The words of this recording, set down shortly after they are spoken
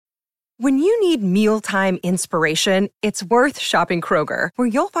When you need mealtime inspiration, it's worth shopping Kroger, where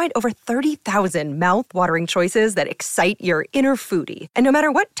you'll find over 30,000 mouth-watering choices that excite your inner foodie. And no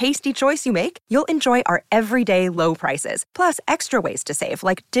matter what tasty choice you make, you'll enjoy our everyday low prices, plus extra ways to save,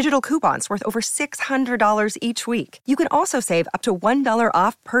 like digital coupons worth over $600 each week. You can also save up to $1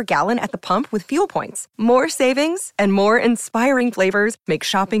 off per gallon at the pump with fuel points. More savings and more inspiring flavors make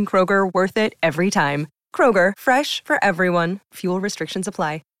shopping Kroger worth it every time. Kroger, fresh for everyone. Fuel restrictions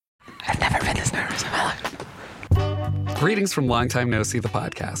apply. I've never been this nervous in my life. Greetings from Long Time No See, the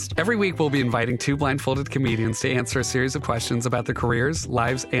podcast. Every week, we'll be inviting two blindfolded comedians to answer a series of questions about their careers,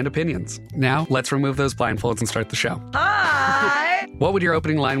 lives, and opinions. Now, let's remove those blindfolds and start the show. Hi! What would your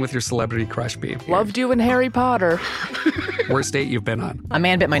opening line with your celebrity crush be? Loved you in Harry Potter. Worst date you've been on? A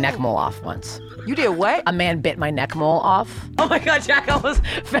man bit my neck mole off once. You did what? A man bit my neck mole off. Oh my God, Jack almost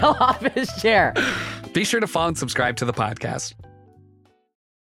fell off his chair. Be sure to follow and subscribe to the podcast.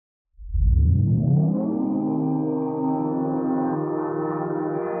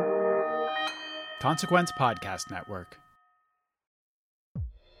 Consequence Podcast Network.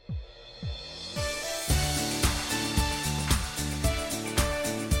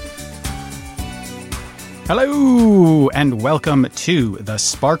 Hello, and welcome to the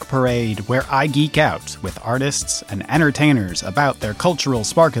Spark Parade, where I geek out with artists and entertainers about their cultural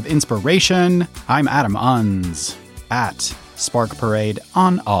spark of inspiration. I'm Adam Unz, at Spark Parade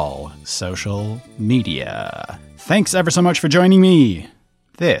on all social media. Thanks ever so much for joining me.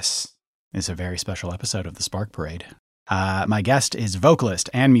 This is a very special episode of the Spark Parade. My guest is vocalist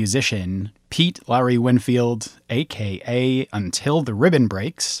and musician Pete Lowry Winfield, aka Until the Ribbon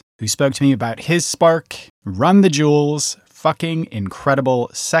Breaks, who spoke to me about his Spark, Run the Jewels, fucking incredible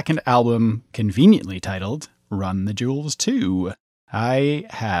second album, conveniently titled Run the Jewels 2. I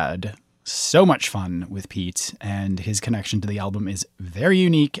had so much fun with Pete, and his connection to the album is very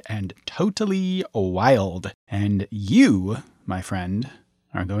unique and totally wild. And you, my friend,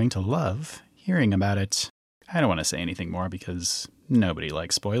 are going to love hearing about it. I don't want to say anything more because nobody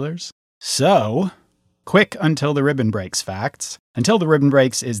likes spoilers. So, quick Until the Ribbon Breaks facts. Until the Ribbon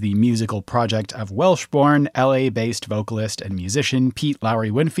Breaks is the musical project of Welsh-born, LA-based vocalist and musician Pete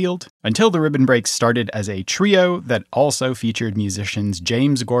Lowry Winfield. Until the Ribbon Breaks started as a trio that also featured musicians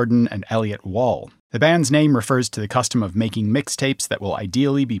James Gordon and Elliot Wall. The band's name refers to the custom of making mixtapes that will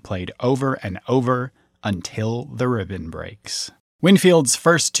ideally be played over and over until the ribbon breaks. Winfield's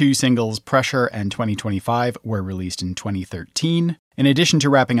first two singles, Pressure and 2025, were released in 2013. In addition to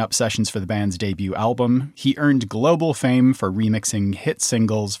wrapping up sessions for the band's debut album, he earned global fame for remixing hit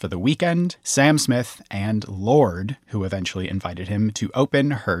singles for The Weeknd, Sam Smith, and Lorde, who eventually invited him to open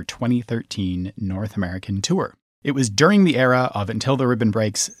her 2013 North American tour. It was during the era of Until the Ribbon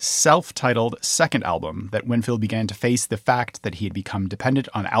Breaks' self-titled second album that Winfield began to face the fact that he had become dependent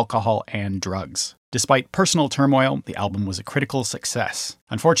on alcohol and drugs. Despite personal turmoil, the album was a critical success.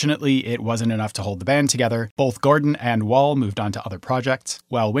 Unfortunately, it wasn't enough to hold the band together. Both Gordon and Wall moved on to other projects,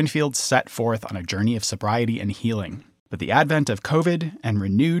 while Winfield set forth on a journey of sobriety and healing. But the advent of COVID and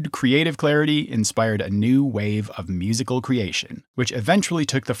renewed creative clarity inspired a new wave of musical creation, which eventually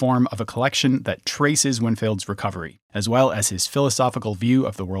took the form of a collection that traces Winfield's recovery, as well as his philosophical view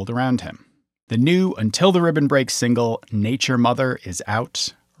of the world around him. The new Until the Ribbon Breaks single, Nature Mother, is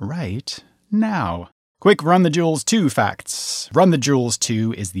out right now. Quick Run the Jewels 2 facts. Run the Jewels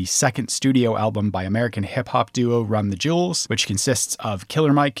 2 is the second studio album by American hip-hop duo Run the Jewels, which consists of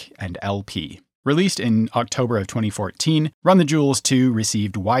Killer Mike and LP. Released in October of 2014, Run the Jewels 2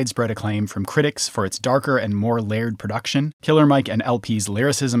 received widespread acclaim from critics for its darker and more layered production, Killer Mike and LP's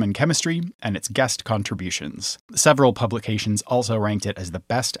lyricism and chemistry, and its guest contributions. Several publications also ranked it as the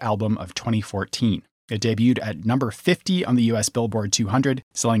best album of 2014. It debuted at number 50 on the US Billboard 200,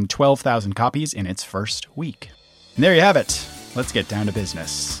 selling 12,000 copies in its first week. And there you have it. Let's get down to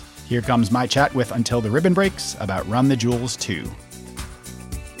business. Here comes my chat with Until the Ribbon Breaks about Run the Jewels 2.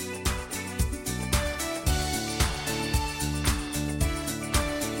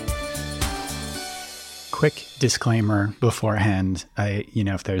 Quick disclaimer beforehand.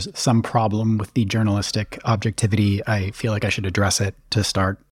 If there's some problem with the journalistic objectivity, I feel like I should address it to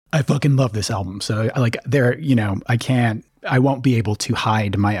start. I fucking love this album. So I won't be able to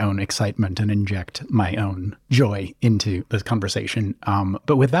hide my own excitement and inject my own joy into this conversation.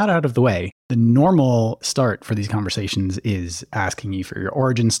 But with that out of the way, the normal start for these conversations is asking you for your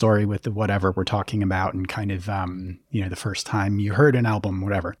origin story with whatever we're talking about and kind of, the first time you heard an album,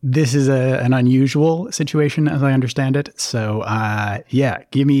 whatever. This is an unusual situation as I understand it. So,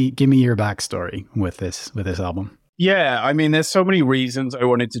 give me your backstory with this album. Yeah, I mean, there's so many reasons I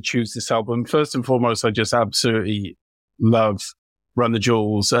wanted to choose this album. First and foremost, I just absolutely love Run the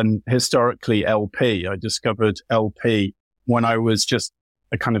Jewels and historically LP. I discovered LP when I was just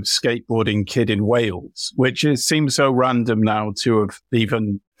a kind of skateboarding kid in Wales, which seems so random now to have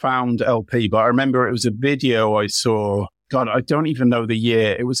even found LP. But I remember it was a video I saw. God, I don't even know the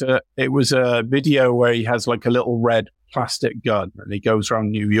year. It was a video where he has like a little red plastic gun and he goes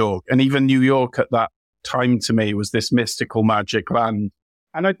around New York. And even New York at that time to me was this mystical magic land.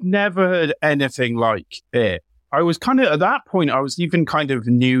 And I'd never heard anything like it. I was kind of, at that point, I was even kind of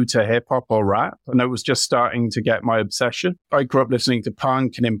new to hip hop or rap, and I was just starting to get my obsession. I grew up listening to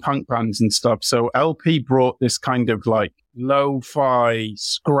punk and in punk bands and stuff. So LP brought this kind of like lo-fi,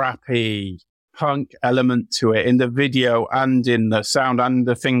 scrappy punk element to it in the video and in the sound and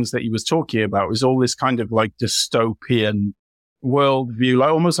the things that he was talking about. It was all this kind of like dystopian worldview,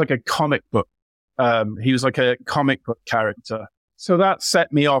 like almost like a comic book. He was like a comic book character. So that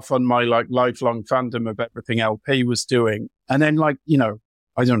set me off on my like lifelong fandom of everything LP was doing. And then like, you know,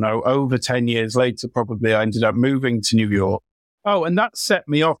 I don't know, over 10 years later, probably I ended up moving to New York. Oh, and that set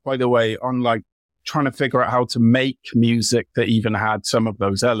me off, by the way, on like trying to figure out how to make music that even had some of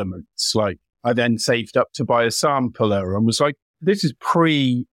those elements. Like I then saved up to buy a sampler and was like, this is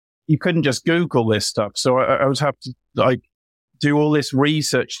you couldn't just Google this stuff. So I was have to like do all this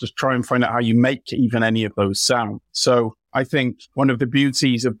research to try and find out how you make even any of those sounds. So I think one of the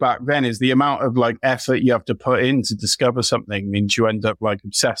beauties of back then is the amount of like effort you have to put in to discover something means you end up like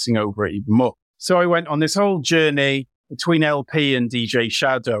obsessing over it even more. So I went on this whole journey between LP and DJ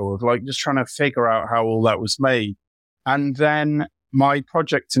Shadow of like just trying to figure out how all that was made. And then my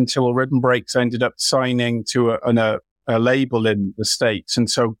project Until Rhythm Breaks ended up signing to a label in the States. And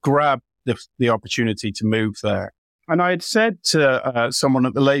so grabbed the opportunity to move there. And I had said to someone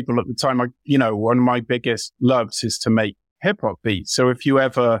at the label at the time, one of my biggest loves is to make hip hop beats. So if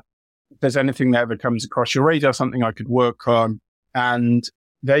there's anything that ever comes across your radar, something I could work on. And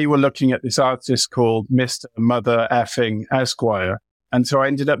they were looking at this artist called Mr. Mother Effing Esquire. And so I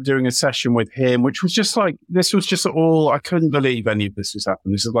ended up doing a session with him, which was just like, this was just all, I couldn't believe any of this was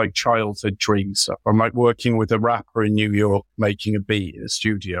happening. This is like childhood dream stuff. I'm like working with a rapper in New York, making a beat in a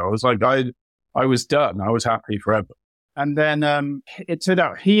studio. I was like, I was done. I was happy forever. And then it turned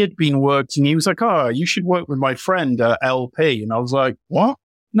out he had been working. He was like, oh, you should work with my friend LP. And I was like, what?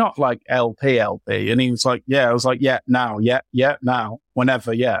 Not like LP. And he was like, yeah. I was like, yeah, now,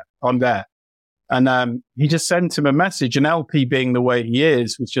 whenever, yeah, I'm there. And he just sent him a message. And LP, being the way he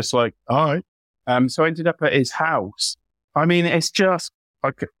is, was just like, all right. So I ended up at his house. I mean, it's just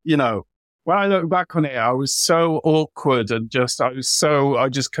like, you know, when I look back on it, I was so awkward and I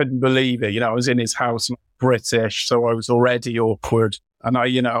just couldn't believe it. You know, I was in his house, British, so I was already awkward. And I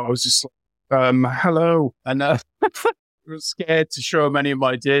was just like, hello. And I was scared to show him any of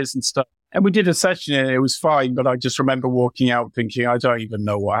my ideas and stuff. And we did a session and it was fine. But I just remember walking out thinking, I don't even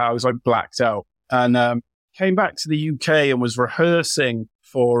know what. I was like blacked out. And came back to the UK and was rehearsing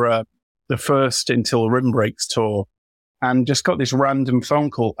for the first Until Rhythm Breaks tour. And just got this random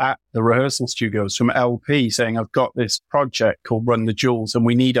phone call at the rehearsal studios from LP saying, I've got this project called Run the Jewels and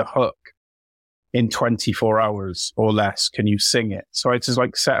we need a hook in 24 hours or less. Can you sing it? So I just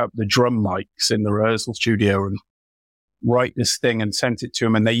like set up the drum mics in the rehearsal studio and write this thing and sent it to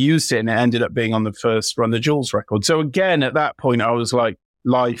them. And they used it and it ended up being on the first Run the Jewels record. So again, at that point, I was like,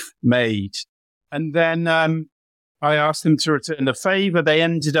 life made. And then I asked them to return the favor. They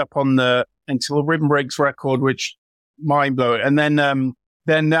ended up on the Until Rhythm Breaks record, which mind blowing. And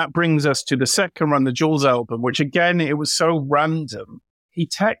then that brings us to the second Run the Jewels album, which again, it was so random. He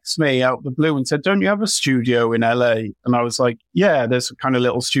texted me out the blue and said, don't you have a studio in LA? And I was like, yeah, there's a kind of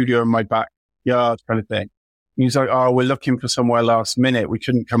little studio in my backyard kind of thing. And he's like, oh, we're looking for somewhere last minute. We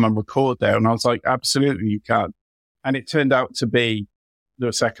couldn't come and record there. And I was like, absolutely, you can. And it turned out to be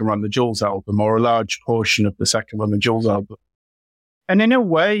the second Run the Jewels album, or a large portion of the second Run the Jewels album. And in a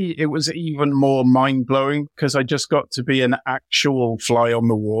way, it was even more mind-blowing because I just got to be an actual fly on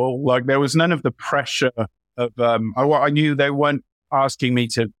the wall. Like there was none of the pressure of, I knew they weren't asking me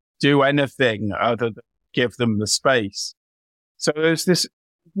to do anything other than give them the space. So there's this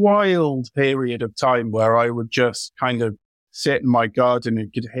wild period of time where I would just kind of sit in my garden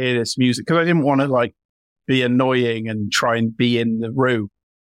and could hear this music because I didn't want to like be annoying and try and be in the room.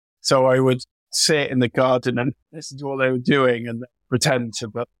 So I would sit in the garden and listen to what they were doing and pretend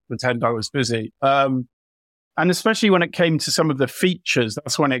I was busy. And especially when it came to some of the features,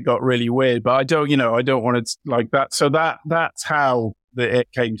 that's when it got really weird. But I don't want to like that. So that's how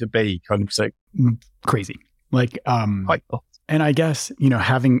it came to be, kind of thing. Crazy. Like, and I guess,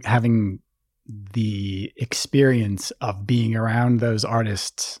 having the experience of being around those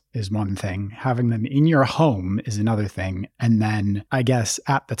artists is one thing. Having them in your home is another thing. And then I guess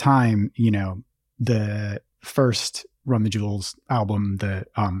at the time, you know, the first Run the Jewels album, the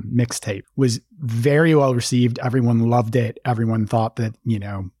mixtape, was very well received. Everyone loved it. Everyone thought that, you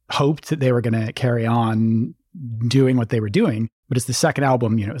know, hoped that they were going to carry on doing what they were doing. But it's the second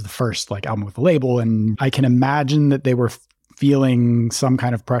album, you know, it was the first like album with the label. And I can imagine that they were feeling some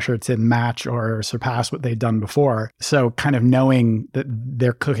kind of pressure to match or surpass what they'd done before. So kind of knowing that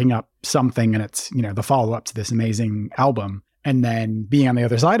they're cooking up something and it's, you know, the follow-up to this amazing album, and then being on the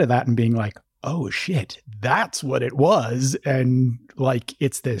other side of that and being like, oh shit, that's what it was. And like,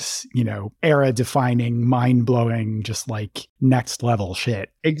 it's this, you know, era defining, mind blowing, just like next level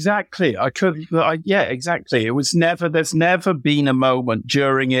shit. Exactly. Yeah, exactly. There's never been a moment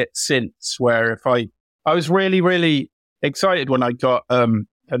during it since where I was really, really excited when I got a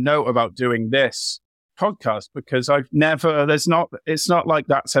note about doing this podcast, because it's not like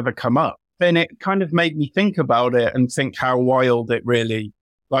that's ever come up. And it kind of made me think about it and think how wild it really,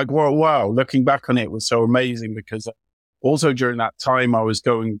 like, wow, looking back on it was so amazing, because also during that time I was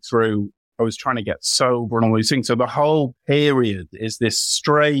trying to get sober and all these things. So the whole period is this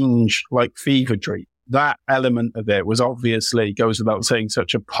strange, like, fever dream. That element of it was obviously, goes without saying,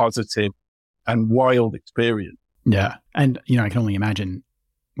 such a positive and wild experience. Yeah. And, you know, I can only imagine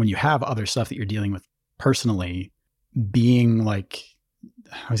when you have other stuff that you're dealing with personally, being like,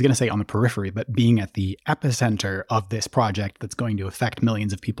 I was going to say on the periphery, but being at the epicenter of this project that's going to affect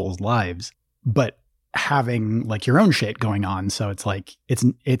millions of people's lives, but having like your own shit going on. So it's like,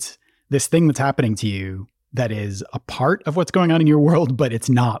 it's this thing that's happening to you that is a part of what's going on in your world, but it's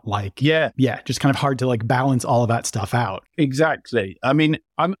not like, just kind of hard to like balance all of that stuff out. Exactly. I mean,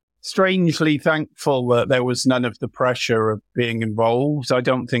 I'm strangely thankful that there was none of the pressure of being involved. I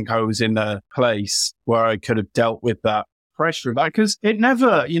don't think I was in a place where I could have dealt with that pressure of that, because it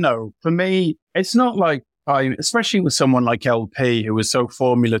never, you know, for me, it's not like especially with someone like LP, who was so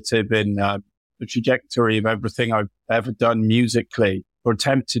formulative in the trajectory of everything I've ever done musically or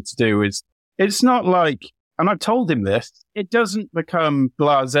attempted to do, it's not like, and I've told him this, it doesn't become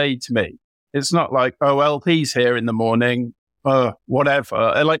blasé to me. It's not like, oh, LP's here in the morning,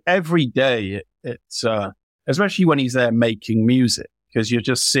 whatever. Like every day, it's especially when he's there making music, because you're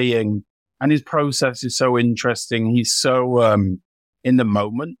just seeing, and his process is so interesting. He's so in the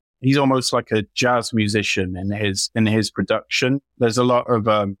moment. He's almost like a jazz musician in his production. There's a lot of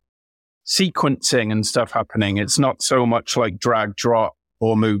sequencing and stuff happening. It's not so much like drag, drop,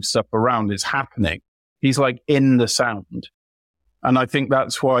 or move stuff around. It's happening. He's like in the sound. And I think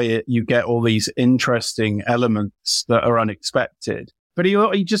that's why you get all these interesting elements that are unexpected. But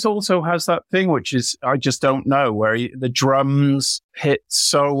he just also has that thing, which is, I just don't know, where the drums hit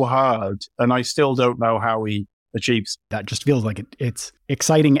so hard, and I still don't know how he achieves. That just feels like it's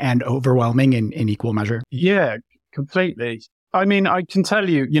exciting and overwhelming in equal measure. Yeah, completely. I mean, I can tell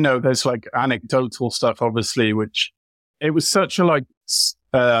you, you know, there's like anecdotal stuff, obviously, which it was such a like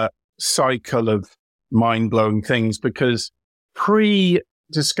cycle of mind-blowing things, because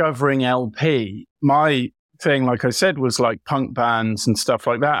pre-discovering LP, my thing, like I said, was like punk bands and stuff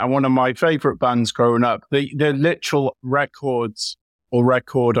like that. And one of my favorite bands growing up, the literal record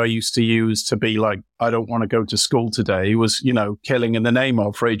I used to use to be like, I don't want to go to school today, was, you know, Killing in the Name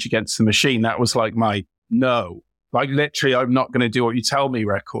of Rage Against the Machine. That was like my no. Like literally, I'm not going to do what you tell me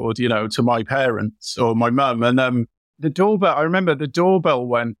record, you know, to my parents or my mum. And the doorbell, I remember the doorbell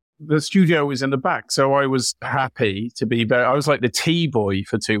went, the studio was in the back. So I was happy to be I was like the tea boy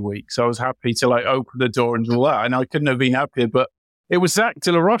for 2 weeks. I was happy to like open the door and do that. And I couldn't have been happier, but it was Zach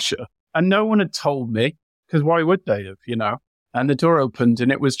De La Rocha. And no one had told me, because why would they have, you know? And the door opened,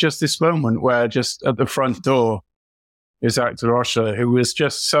 and it was just this moment where just at the front door is Zach De La Rocha, who was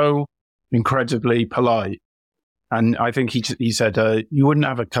just so incredibly polite. And I think he said, you wouldn't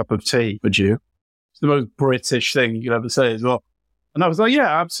have a cup of tea, would you? It's the most British thing you could ever say as well. And I was like,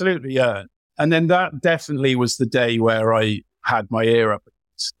 yeah, absolutely, yeah. And then that definitely was the day where I had my ear up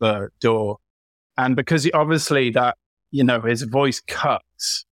against the door. And because obviously that, you know, his voice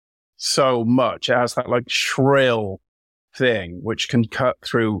cuts so much. It has that like shrill thing, which can cut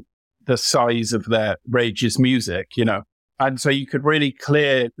through the size of their Rage's music, you know. And so you could really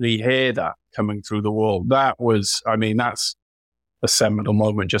clearly hear that coming through the wall. That was, I mean, that's a seminal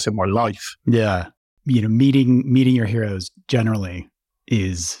moment just in my life. Yeah. You know, meeting your heroes generally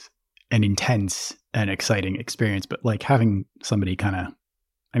is an intense and exciting experience, but like having somebody kind of,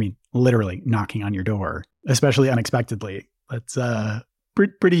 I mean, literally knocking on your door, especially unexpectedly, that's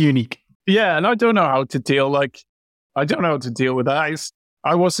pretty unique. Yeah. And I don't know how to deal with that.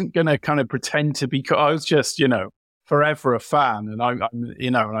 I wasn't going to kind of pretend to be, I was just, forever a fan. And I'm,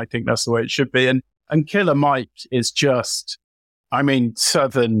 and I think that's the way it should be. And Killer Mike is just,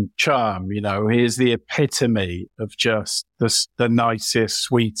 Southern charm, he is the epitome of just the nicest,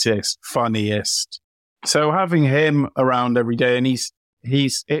 sweetest, funniest. So having him around every day, and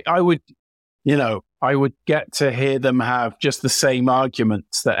I would get to hear them have just the same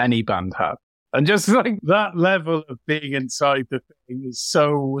arguments that any band have. And just like that level of being inside the thing is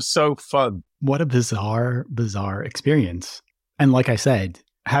so fun. What a bizarre experience. And like I said,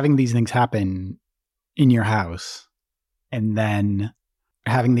 having these things happen in your house and then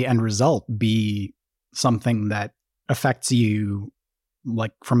having the end result be something that affects you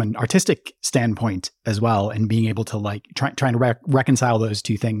like from an artistic standpoint as well, and being able to like trying to reconcile those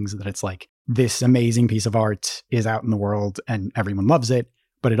two things, that it's like this amazing piece of art is out in the world and everyone loves it,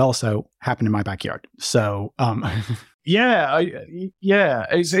 but it also happened in my backyard. So,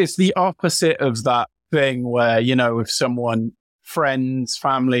 it's the opposite of that thing where, if someone, friends,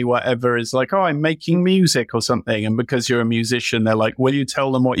 family, whatever, is like, oh, I'm making music or something. And because you're a musician, they're like, will you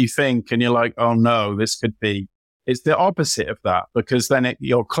tell them what you think? And you're like, oh no, this could be, it's the opposite of that, because then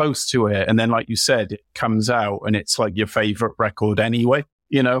you're close to it. And then, like you said, it comes out and it's like your favorite record anyway,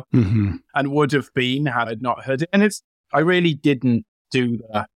 mm-hmm. and would have been had I not heard it. And I really didn't do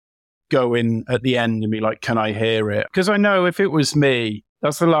that, go in at the end and be like, can I hear it? Because I know if it was me,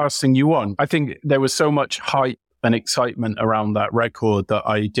 that's the last thing you want. I think there was so much hype and excitement around that record that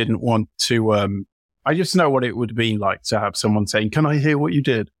I didn't want to, I just know what it would have been like to have someone saying, can I hear what you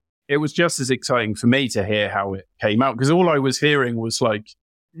did? It was just as exciting for me to hear how it came out, because all I was hearing was like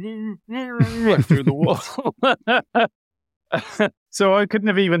through the wall. So I couldn't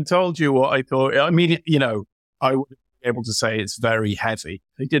have even told you what I thought. I would be able to say it's very heavy.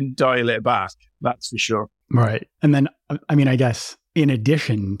 They didn't dial it back, that's for sure. Right. And then, I guess, in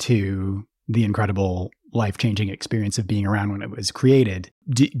addition to the incredible life-changing experience of being around when it was created,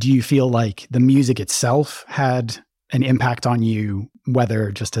 do you feel like the music itself had an impact on you, whether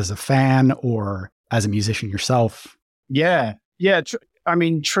just as a fan or as a musician yourself? Yeah.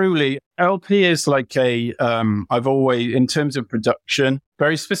 Truly, LP is like I've always, in terms of production,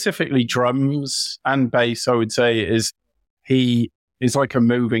 very specifically drums and bass, I would say he is like a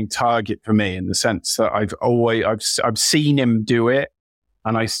moving target for me, in the sense that I've seen him do it,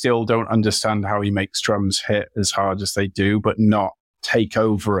 and I still don't understand how he makes drums hit as hard as they do, but not take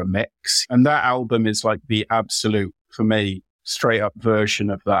over a mix. And that album is like the absolute, for me, straight up version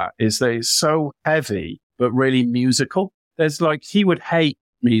of that, is that it's so heavy, but really musical. There's like, he would hate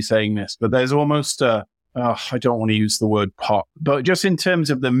me saying this, but there's almost I don't want to use the word pop, but just in terms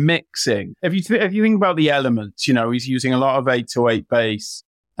of the mixing, if you think about the elements, he's using a lot of 808 bass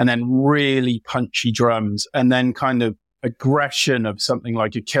and then really punchy drums, and then kind of aggression of something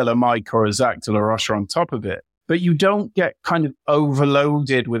like a Killer Mike or a Zach De La Rocha on top of it. But you don't get kind of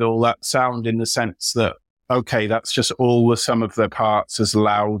overloaded with all that sound, in the sense that, okay, that's just all the sum of their parts, as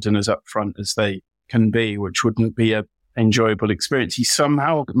loud and as upfront as they can be, which wouldn't be a enjoyable experience. He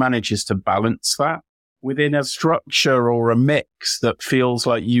somehow manages to balance that within a structure or a mix that feels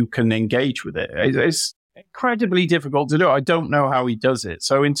like you can engage with it. It's incredibly difficult to do. I don't know how he does it.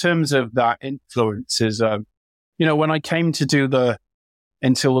 So in terms of that influences, when I came to do the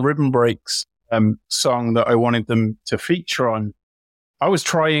Until the Ribbon Breaks song that I wanted them to feature on, I was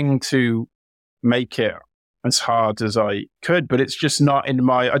trying to make it as hard as I could, but it's just not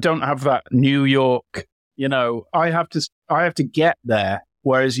I don't have that New York, I have to get there.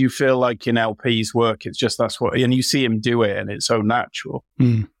 Whereas you feel like in LP's work, it's just and you see him do it and it's so natural.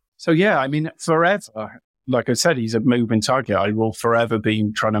 Mm. So yeah, forever, like I said, he's a moving target. I will forever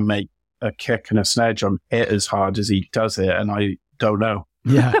be trying to make a kick and a snare drum hit as hard as he does it. And I don't know.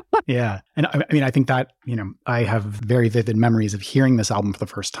 Yeah. Yeah. And I think that, I have very vivid memories of hearing this album for the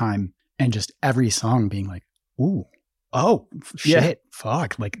first time and just every song being like, ooh, oh, shit,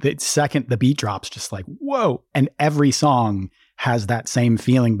 fuck. Like the second the beat drops, just like, whoa. And every song has that same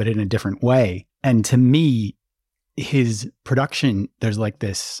feeling, but in a different way. And to me, his production, there's like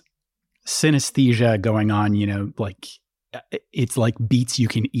this synesthesia going on, like it's like beats you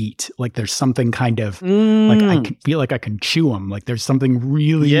can eat. Like there's something kind of like I can feel like I can chew them. Like there's something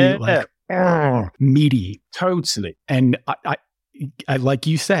really meaty. Totally. And I like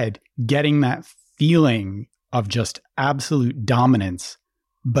you said, getting that feeling of just absolute dominance,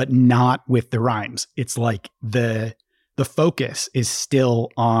 but not with the rhymes. It's like the focus is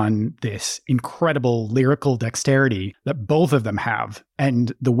still on this incredible lyrical dexterity that both of them have,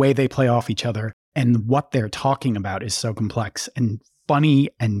 and the way they play off each other and what they're talking about is so complex and funny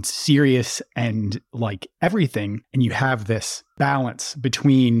and serious and like everything. And you have this balance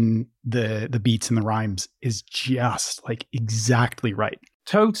between the beats and the rhymes is just like exactly right.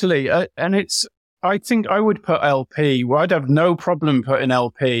 Totally. And I think I would put LP, well, I'd have no problem putting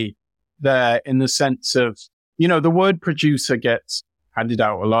LP there in the sense of, the word producer gets handed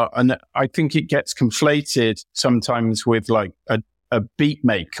out a lot. And I think it gets conflated sometimes with like a beat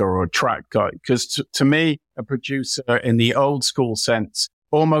maker or a track guy. Because to me, a producer in the old school sense,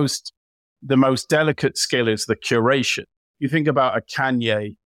 almost the most delicate skill is the curation. You think about a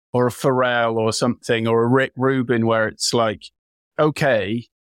Kanye or a Pharrell or something, or a Rick Rubin, where it's like, okay,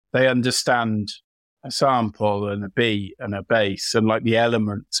 they understand a sample and a beat and a bass and like the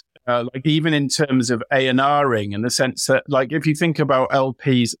elements. Like even in terms of A&Ring, in the sense that, like, if you think about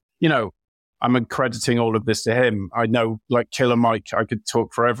LPs, I'm accrediting all of this to him. I know, like, Killer Mike, I could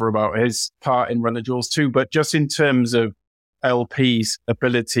talk forever about his part in Run the Jewels too, but just in terms of LP's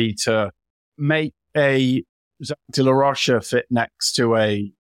ability to make a Zach De La Rocha fit next to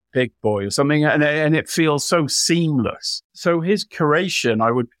a Big Boy or something, and it feels so seamless. So his curation,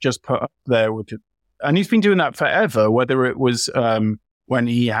 I would just put up there with it. And he's been doing that forever, whether it was when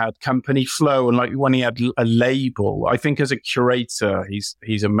he had Company Flow and like when he had a label. I think as a curator,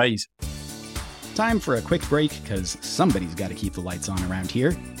 he's amazing. Time for a quick break because somebody's got to keep the lights on around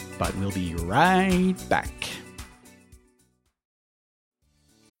here, but we'll be right back.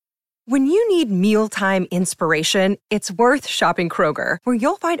 When you need mealtime inspiration, it's worth shopping Kroger, where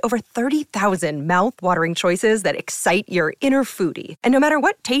you'll find over 30,000 mouth-watering choices that excite your inner foodie. And no matter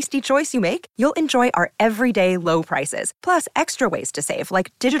what tasty choice you make, you'll enjoy our everyday low prices, plus extra ways to save,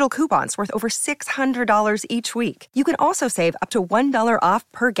 like digital coupons worth over $600 each week. You can also save up to $1 off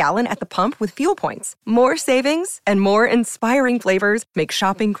per gallon at the pump with fuel points. More savings and more inspiring flavors make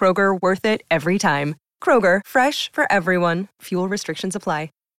shopping Kroger worth it every time. Kroger, fresh for everyone. Fuel restrictions apply.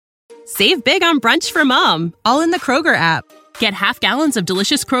 Save big on brunch for mom, all in the Kroger app. Get half gallons of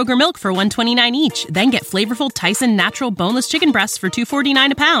delicious Kroger milk for $1.29 each. Then get flavorful Tyson natural boneless chicken breasts for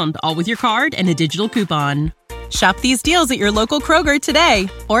 $2.49 a pound, all with your card and a digital coupon. Shop these deals at your local Kroger today,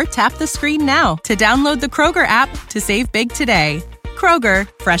 or tap the screen now to download the Kroger app to save big today. Kroger,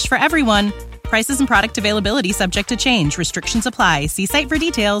 fresh for everyone. Prices and product availability subject to change. Restrictions apply. See site for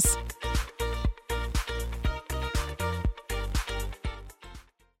details.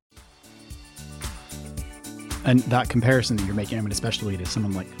 And that comparison that you're making, I mean, especially to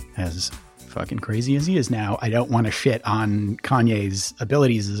someone like as fucking crazy as he is now, I don't want to shit on Kanye's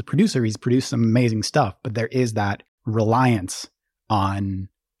abilities as a producer. He's produced some amazing stuff, but there is that reliance on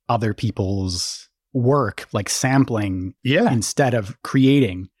other people's work, like sampling instead of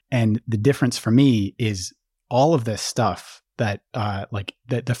creating. And the difference for me is all of this stuff that, like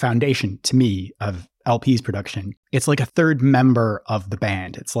the foundation to me of LP's production, it's like a third member of the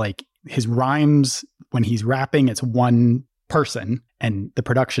band. It's like his rhymes, when he's rapping, it's one person and the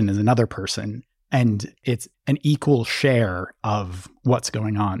production is another person. And it's an equal share of what's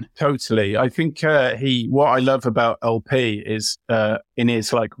going on. Totally. I think what I love about LP is in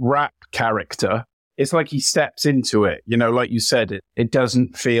his like rap character, it's like he steps into it. Like you said, it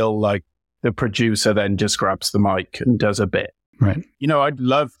doesn't feel like the producer then just grabs the mic and does a bit. Right. I'd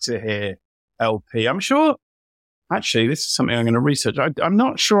love to hear LP. I'm sure, actually, this is something I'm going to research. I'm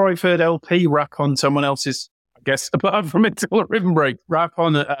not sure I've heard LP rap on someone else's, I guess, apart from Until a Rhythm Break, rap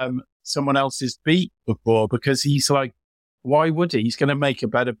on someone else's beat before, because he's like, why would he? He's going to make a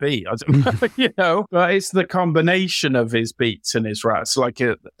better beat. I don't know, but it's the combination of his beats and his raps, like,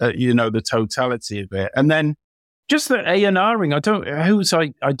 the totality of it. And then just the A&Ring, I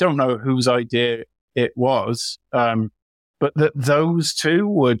don't know whose idea it was, but that those two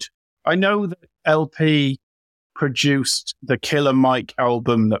would, I know that LP produced the Killer Mike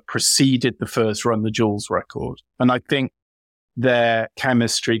album that preceded the first Run the Jewels record. And I think their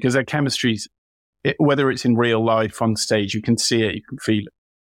chemistry, because their chemistry's, whether it's in real life on stage, you can see it, you can feel it.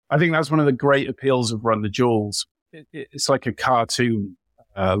 I think that's one of the great appeals of Run the Jewels. It's like a cartoon,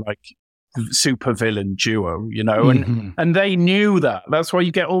 like supervillain duo, and they knew that. That's why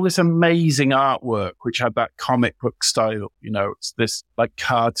you get all this amazing artwork, which had that comic book style, it's this like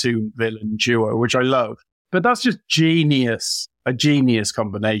cartoon villain duo, which I love. But that's just a genius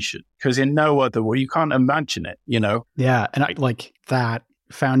combination, because in no other way, you can't imagine it, Yeah. And I like that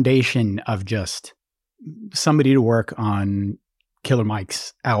foundation of just somebody to work on Killer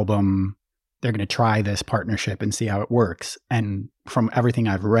Mike's album. They're going to try this partnership and see how it works. And from everything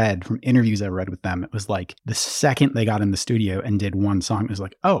I've read, from interviews I've read with them, it was like the second they got in the studio and did one song, it was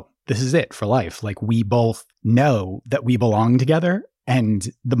like, oh, this is it for life. Like, we both know that we belong together And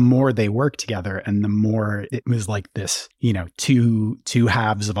the more they worked together and the more it was like this, two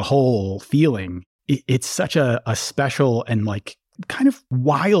halves of a whole feeling. It's such a special and like kind of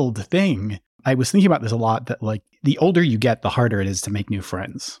wild thing. I was thinking about this a lot, that like the older you get, the harder it is to make new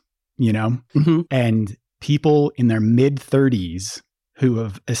friends, Mm-hmm. And people in their mid 30s who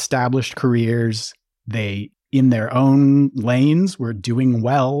have established careers, they in their own lanes were doing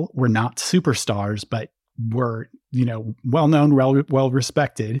well, were not superstars, but were, well-known,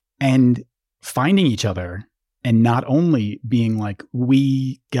 well-respected, and finding each other and not only being like,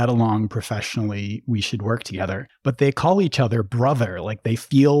 we get along professionally, we should work together, but they call each other brother, like they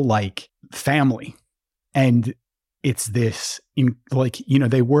feel like family. And it's this, it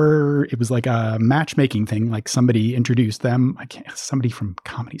was like a matchmaking thing, like somebody introduced them, somebody from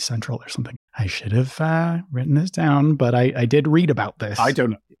Comedy Central or something. I should have written this down, but I did read about this. I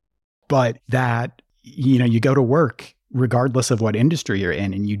don't know. But that, you go to work regardless of what industry you're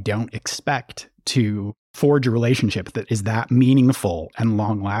in, and you don't expect to forge a relationship that is that meaningful and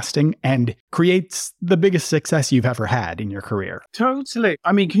long lasting and creates the biggest success you've ever had in your career. Totally.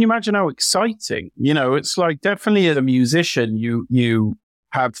 I mean, can you imagine how exciting? It's like definitely as a musician, you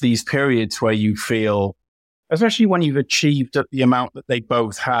have these periods where you feel, especially when you've achieved the amount that they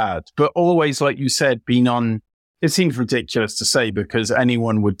both had, but always, like you said, been on. It seems ridiculous to say because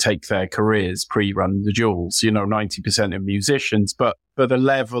anyone would take their careers pre-Run the Jewels, 90% of musicians, but for the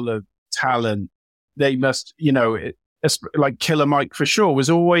level of talent, they must, like Killer Mike for sure was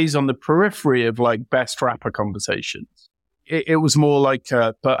always on the periphery of like best rapper conversations. It was more like,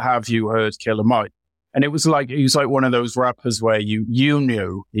 but have you heard Killer Mike? And he was like one of those rappers where you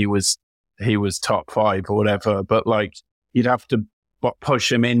knew he was top 5 or whatever, but like you'd have to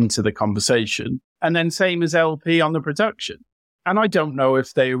push him into the conversation. And then same as LP on the production. And I don't know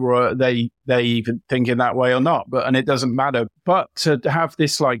if they even thinking that way or not, and it doesn't matter. But to have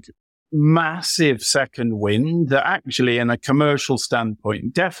this like massive second win that actually in a commercial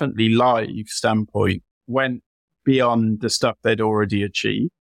standpoint, definitely live standpoint, went beyond the stuff they'd already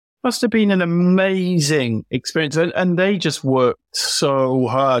achieved. Must have been an amazing experience. And they just worked so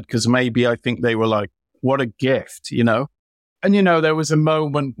hard because maybe I think they were like, what a gift, And, there was a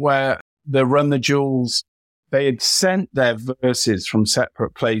moment where the Run the Jewels, they had sent their verses from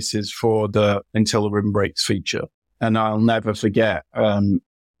separate places for the Until the Rhythm Breaks feature. And I'll never forget,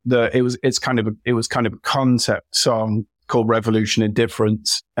 it was kind of a concept song called Revolution in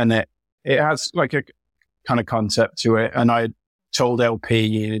Difference. And it has like a kind of concept to it. And I had told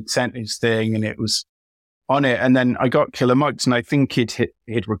LP and he'd sent his thing and it was on it. And then I got Killer Mike's and I think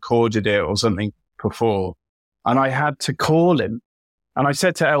he'd recorded it or something before. And I had to call him. And I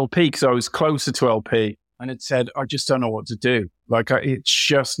said to LP, because I was closer to LP, and it said, I just don't know what to do. Like, it's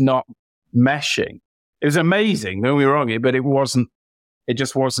just not meshing. It was amazing, don't be wrong, but it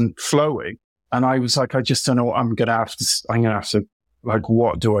just wasn't flowing. And I was like, I just don't know what I'm going to have to, like,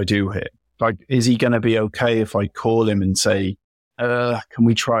 what do I do here? Like, is he going to be okay if I call him and say, can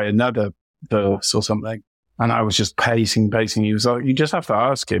we try another verse or something? And I was just pacing. He was like, you just have to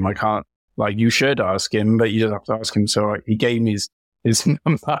ask him. I can't, like, you should ask him, but you just have to ask him. So he gave me his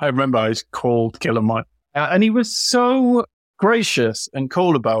number. I remember I called Killer Mike and he was so gracious and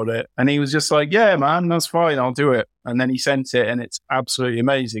cool about it. And he was just like, yeah, man, that's fine. I'll do it. And then he sent it and it's absolutely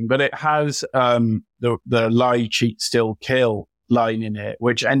amazing. But it has the lie, cheat, still kill line in it,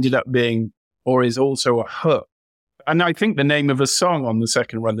 which ended up being, or is also a hook. And I think the name of a song on the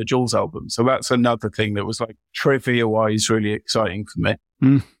second Run the Jewels album. So that's another thing that was like trivia-wise really exciting for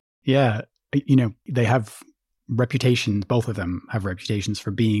me. Yeah. They have reputations, both of them have reputations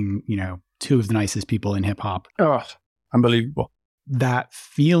for being, two of the nicest people in hip hop. Oh, unbelievable. That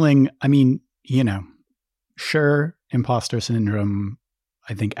feeling, I mean, sure, imposter syndrome,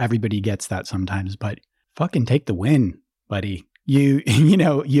 I think everybody gets that sometimes, but fucking take the win, buddy. You're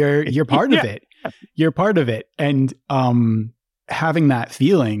part of it. You're part of it. And having that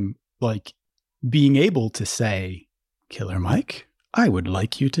feeling, like being able to say, Killer Mike, I would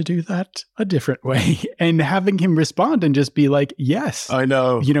like you to do that a different way. And having him respond and just be like, yes, I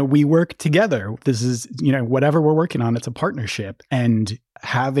know, we work together. This is, whatever we're working on, it's a partnership. And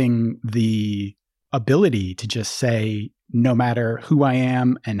having the ability to just say, no matter who I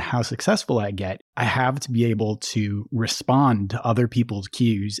am and how successful I get, I have to be able to respond to other people's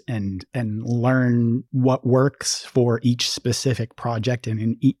cues and learn what works for each specific project and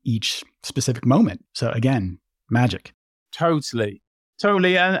in each specific moment. So again, magic. Totally.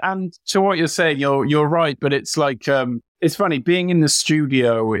 And to what you're saying, you're right. But it's like, it's funny, being in the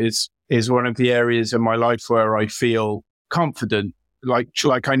studio is one of the areas of my life where I feel confident. Like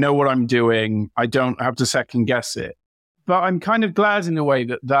I know what I'm doing. I don't have to second guess it. But I'm kind of glad in a way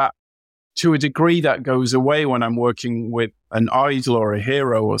that to a degree that goes away when I'm working with an idol or a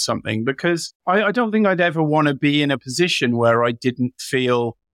hero or something, because I don't think I'd ever want to be in a position where I didn't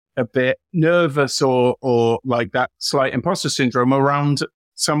feel a bit nervous or like that slight imposter syndrome around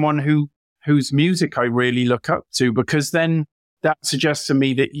someone whose music I really look up to, because then that suggests to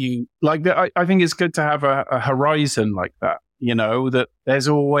me that you like that. I think it's good to have a horizon like that, that there's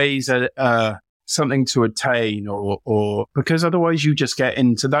always something to attain or because otherwise you just get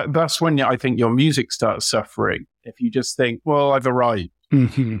into that. That's when I think your music starts suffering. If you just think, well, I've arrived.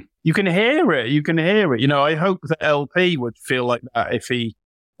 Mm-hmm. You can hear it. I hope that LP would feel like that if I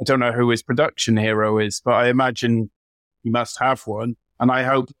don't know who his production hero is, but I imagine he must have one. And I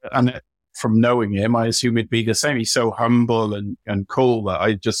hope, from knowing him, I assume it'd be the same. He's so humble and cool that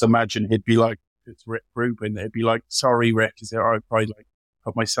I just imagine he'd be like, it's Rick Rubin. They'd be like, sorry, Rick, is it all right if I like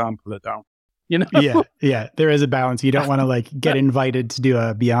put my sampler down? Yeah. There is a balance. You don't want to like get invited to do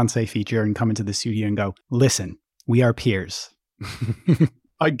a Beyonce feature and come into the studio and go, listen, we are peers.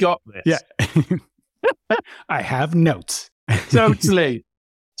 I got this. Yeah. I have notes. Totally.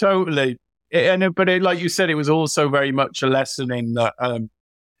 But like you said, it was also very much a lesson in that,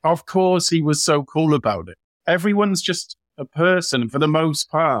 of course, he was so cool about it. Everyone's just a person. For the most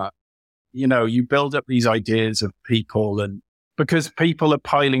part, you build up these ideas of people, and because people are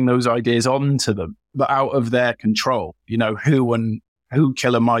piling those ideas onto them, but out of their control, who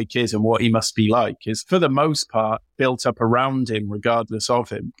Killer Mike is and what he must be like is, for the most part, built up around him, regardless of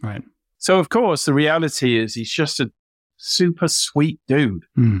him. Right. So, of course, the reality is he's just a super sweet dude.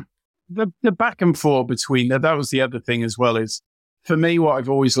 Mm. The back and forth between that was the other thing as well, is for me, what I've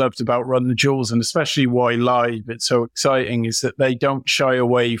always loved about Run the Jewels, and especially why live it's so exciting, is that they don't shy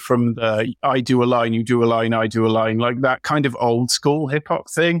away from the I do a line, you do a line, I do a line, like that kind of old school hip hop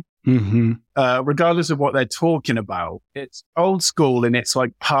thing. Mm-hmm. Regardless of what they're talking about, it's old school and it's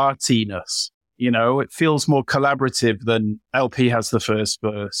like partiness. It feels more collaborative than LP has the first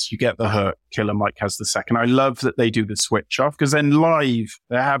verse, you get the hook, Killer Mike has the second. I love that they do the switch off, because then live,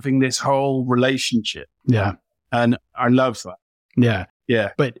 they're having this whole relationship. Yeah. And I love that. Yeah.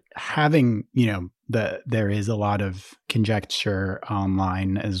 Yeah. But having, there is a lot of conjecture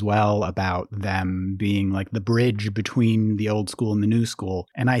online as well about them being like the bridge between the old school and the new school.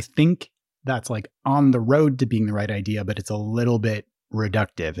 And I think that's like on the road to being the right idea, but it's a little bit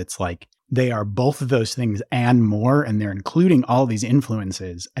reductive. It's like they are both of those things and more, and they're including all these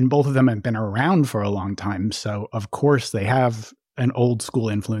influences, and both of them have been around for a long time. So of course they have an old school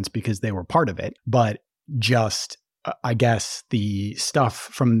influence because they were part of it, but just I guess the stuff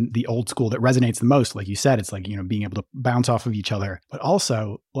from the old school that resonates the most, like you said, it's like, being able to bounce off of each other, but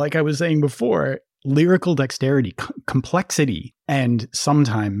also, like I was saying before, lyrical dexterity, complexity. And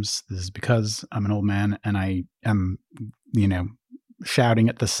sometimes this is because I'm an old man and I am, shouting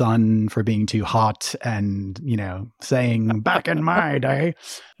at the sun for being too hot and, saying back in my day,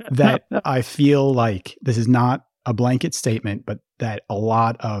 that I feel like this is not a blanket statement, but that a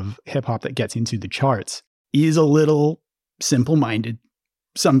lot of hip hop that gets into the charts is a little simple-minded.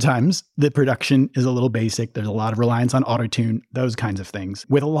 Sometimes the production is a little basic. There's a lot of reliance on auto-tune, those kinds of things,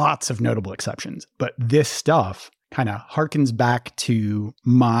 with lots of notable exceptions. But this stuff kind of harkens back to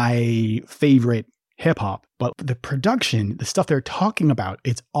my favorite hip-hop. But the production, the stuff they're talking about,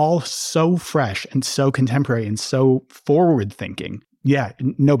 it's all so fresh and so contemporary and so forward-thinking. Yeah,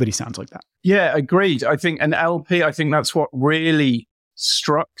 nobody sounds like that. Yeah, agreed. I think an LP, I think that's what really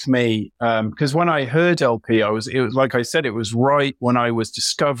struck me, because when I heard LP, it was like I said, it was right when I was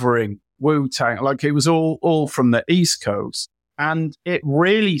discovering Wu-Tang. Like it was all from the East Coast, and it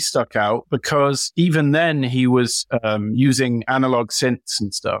really stuck out because even then he was using analog synths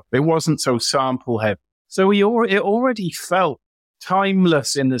and stuff. It wasn't so sample heavy, so it already felt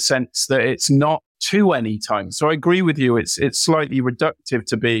timeless in the sense that it's not to any time. So I agree with you. It's slightly reductive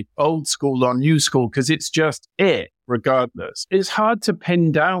to be old school or new school because it's just it. Regardless, it's hard to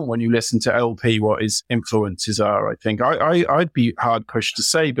pin down when you listen to LP what his influences are. I think I'd be hard pushed to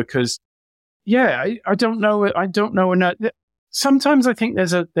say because, I don't know. I don't know enough. Sometimes I think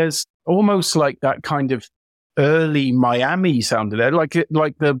there's almost like that kind of early Miami sound there. Like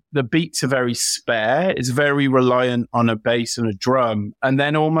the beats are very spare. It's very reliant on a bass and a drum, and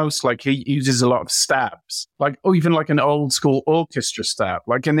then almost like he uses a lot of stabs, or even like an old school orchestra stab,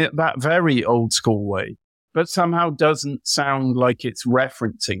 like in that very old school way. But somehow doesn't sound like it's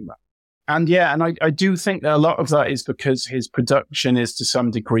referencing that. And I do think that a lot of that is because his production is to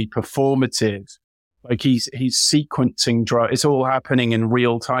some degree performative. Like he's sequencing, it's all happening in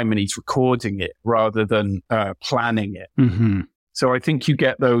real time and he's recording it rather than planning it. Mm-hmm. So I think you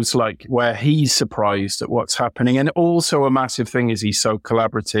get those like where he's surprised at what's happening. And also a massive thing is he's so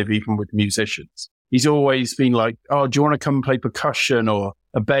collaborative, even with musicians. He's always been like, oh, do you want to come and play percussion or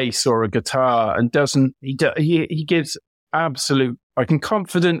a bass or a guitar? And he gives absolute, I can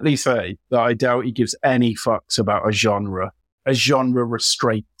confidently say that I doubt he gives any fucks about a genre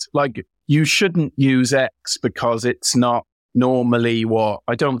restraint. Like, you shouldn't use X because it's not normally what,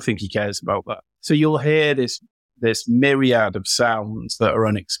 I don't think he cares about that. So you'll hear this myriad of sounds that are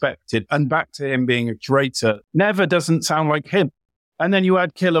unexpected. And back to him being a curator, never doesn't sound like him. And then you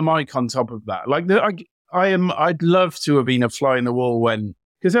add Killer Mike on top of that. Like, I'd love to have been a fly in the wall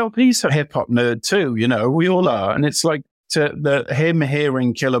because LP's a hip hop nerd too, you know, we all are. And it's like him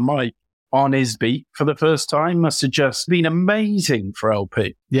hearing Killer Mike on his beat for the first time must have just been amazing for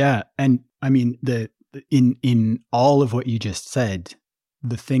LP. Yeah. And I mean, in all of what you just said,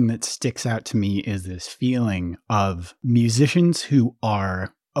 the thing that sticks out to me is this feeling of musicians who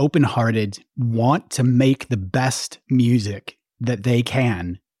are open-hearted, want to make the best music that they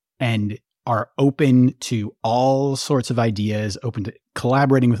can, and are open to all sorts of ideas, open to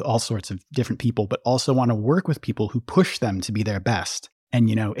collaborating with all sorts of different people, but also want to work with people who push them to be their best. And,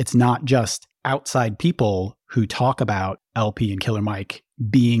 you know, it's not just outside people who talk about LP and Killer Mike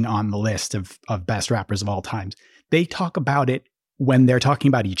being on the list of best rappers of all times. They talk about it when they're talking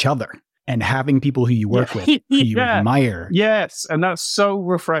about each other and having people who you work with, who you admire. Yes, and that's so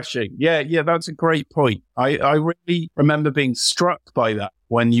refreshing. Yeah, that's a great point. I really remember being struck by that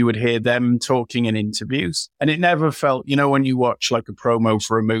when you would hear them talking in interviews. And it never felt, you know, when you watch like a promo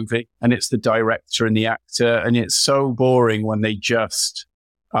for a movie and it's the director and the actor, and it's so boring when they just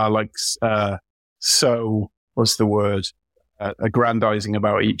are like, so, what's the word? Aggrandizing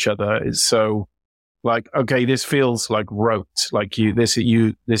about each other. Is so like, okay, this feels like rote, like this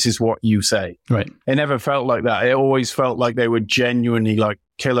is what you say. Right. It never felt like that. It always felt like they were genuinely like,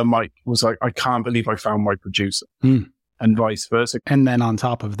 Killer Mike was like, I can't believe I found my producer. And vice versa. And then on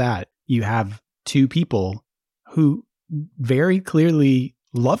top of that, you have two people who very clearly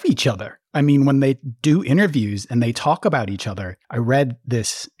love each other. I mean, when they do interviews and they talk about each other, I read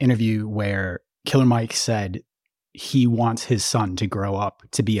this interview where Killer Mike said he wants his son to grow up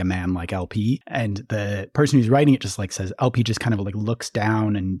to be a man like LP. And the person who's writing it just like says, LP just kind of like looks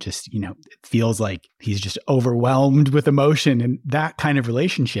down and just, you know, it feels like he's just overwhelmed with emotion. And that kind of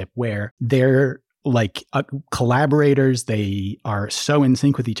relationship where they're like collaborators, they are so in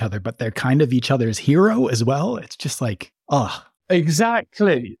sync with each other, but they're kind of each other's hero as well. It's just like,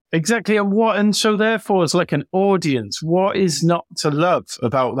 Exactly. And so therefore, as like an audience, what is not to love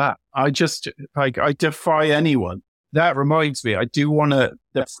about that? I defy anyone. That reminds me,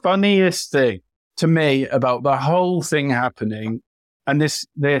 the funniest thing to me about the whole thing happening, and this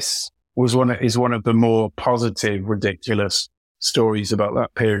is one of the more positive, ridiculous stories about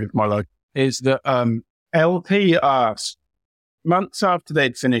that period of my life, is that LP asked, months after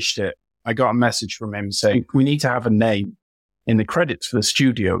they'd finished it, I got a message from him saying, we need to have a name in the credits for the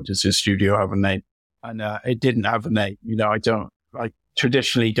studio. Does the studio have a name? And it didn't have a name. You know, I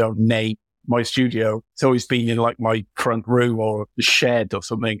traditionally don't name my studio. It's always been in like my front room or the shed or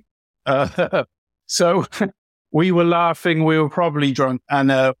something. So we were laughing. We were probably drunk,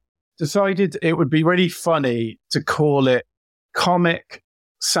 and decided it would be really funny to call it Comic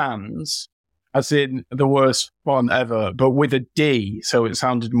Sans, as in the worst font ever, but with a D, so it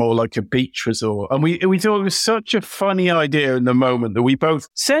sounded more like a beach resort. And we thought it was such a funny idea in the moment that we both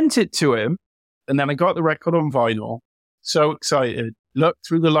sent it to him, and then I got the record on vinyl, so excited, looked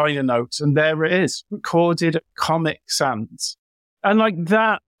through the liner notes, and there it is, recorded at Comic Sans. And like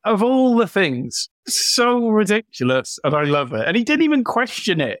that, of all the things, so ridiculous, and I love it. And he didn't even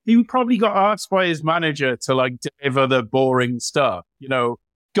question it. He probably got asked by his manager to like deliver the boring stuff, you know,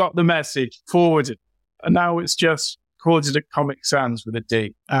 got the message, forwarded, and now it's just recorded at Comic Sans with a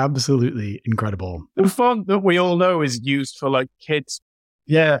D. Absolutely incredible. The font that we all know is used for like kids.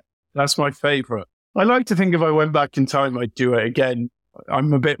 Yeah, that's my favorite. I like to think if I went back in time, I'd do it again.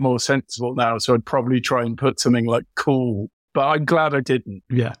 I'm a bit more sensible now, so I'd probably try and put something like cool, but I'm glad I didn't.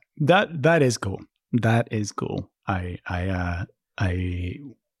 Yeah, that is cool. That is cool. I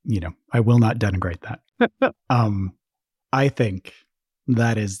will not denigrate that. I think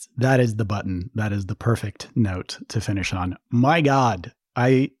that is the button. That is the perfect note to finish on. My God,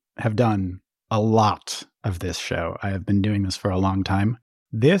 I have done a lot of this show. I have been doing this for a long time.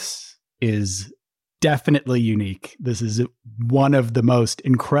 This is definitely unique. This is one of the most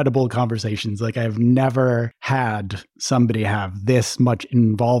incredible conversations. Like, I've never had somebody have this much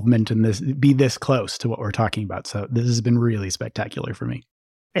involvement in this, be this close to what we're talking about. So this has been really spectacular for me.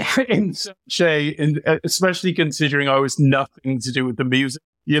 in such especially considering I was nothing to do with the music,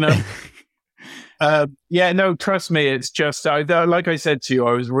 no, trust me, it's just, like I said to you,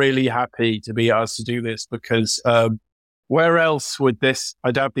 I was really happy to be asked to do this because where else would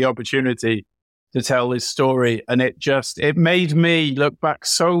I'd have the opportunity to tell this story. And it made me look back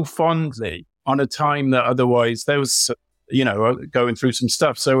so fondly on a time that otherwise there was, going through some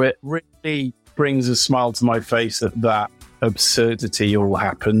stuff. So it really brings a smile to my face that absurdity all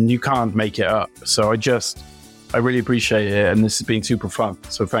happened. You can't make it up. So I really appreciate it. And this has been super fun.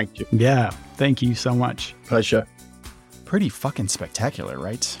 So thank you. Yeah. Thank you so much. Pleasure. Pretty fucking spectacular,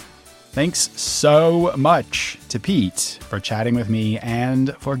 right? Thanks so much to Pete for chatting with me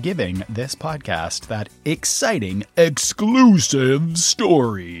and for giving this podcast that exciting exclusive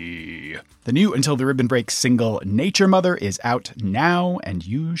story. The new Until the Ribbon Breaks single, Nature Mother, is out now, and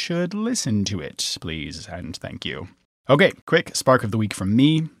you should listen to it, please, and thank you. Okay, quick spark of the week from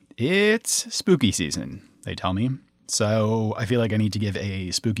me. It's spooky season, they tell me. So I feel like I need to give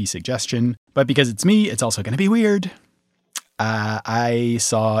a spooky suggestion, but because it's me, it's also going to be weird. I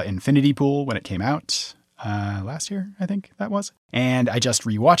saw Infinity Pool when it came out last year, I think that was. And I just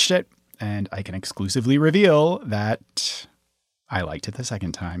rewatched it, and I can exclusively reveal that I liked it the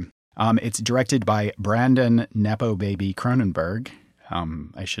second time. It's directed by Brandon Nepo Baby Cronenberg.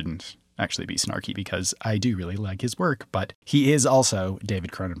 I shouldn't actually be snarky because I do really like his work, but he is also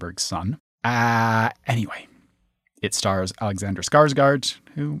David Cronenberg's son. Anyway. It stars Alexander Skarsgård,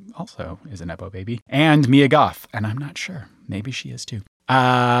 who also is a Nepo baby, and Mia Goth, and I'm not sure. Maybe she is too.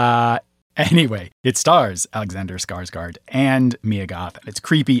 Anyway, it stars Alexander Skarsgård and Mia Goth, and it's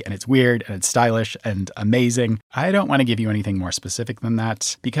creepy, and it's weird, and it's stylish, and amazing. I don't want to give you anything more specific than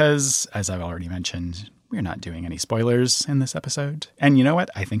that, because, as I've already mentioned, we're not doing any spoilers in this episode. And you know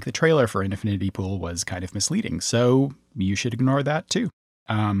what? I think the trailer for Infinity Pool was kind of misleading, so you should ignore that too.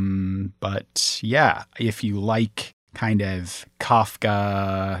 But yeah, if you like kind of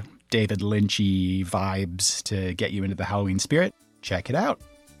Kafka, David Lynchy vibes to get you into the Halloween spirit, check it out.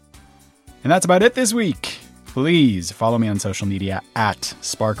 And that's about it this week. Please follow me on social media at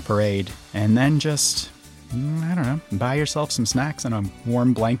Spark Parade, and then just, I don't know, buy yourself some snacks and a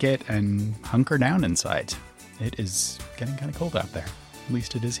warm blanket and hunker down inside. It is getting kind of cold out there. At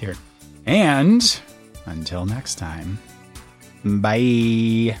least it is here. And until next time,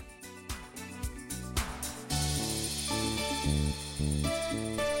 bye.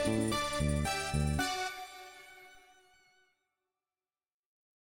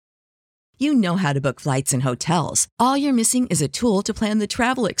 You know how to book flights and hotels. All you're missing is a tool to plan the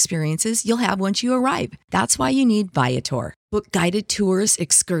travel experiences you'll have once you arrive. That's why you need Viator. Book guided tours,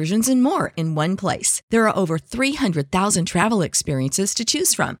 excursions, and more in one place. There are over 300,000 travel experiences to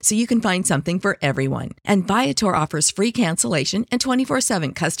choose from, so you can find something for everyone. And Viator offers free cancellation and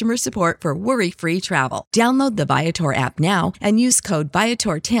 24/7 customer support for worry-free travel. Download the Viator app now and use code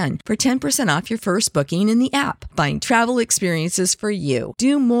Viator10 for 10% off your first booking in the app. Find travel experiences for you.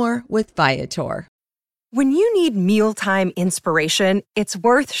 Do more with Viator. When you need mealtime inspiration, it's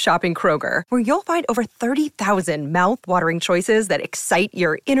worth shopping Kroger, where you'll find over 30,000 mouth-watering choices that excite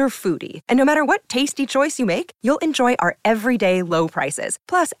your inner foodie. And no matter what tasty choice you make, you'll enjoy our everyday low prices,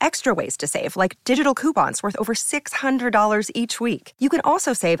 plus extra ways to save, like digital coupons worth over $600 each week. You can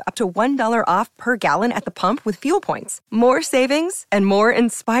also save up to $1 off per gallon at the pump with fuel points. More savings and more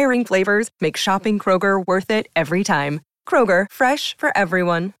inspiring flavors make shopping Kroger worth it every time. Kroger, fresh for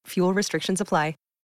everyone. Fuel restrictions apply.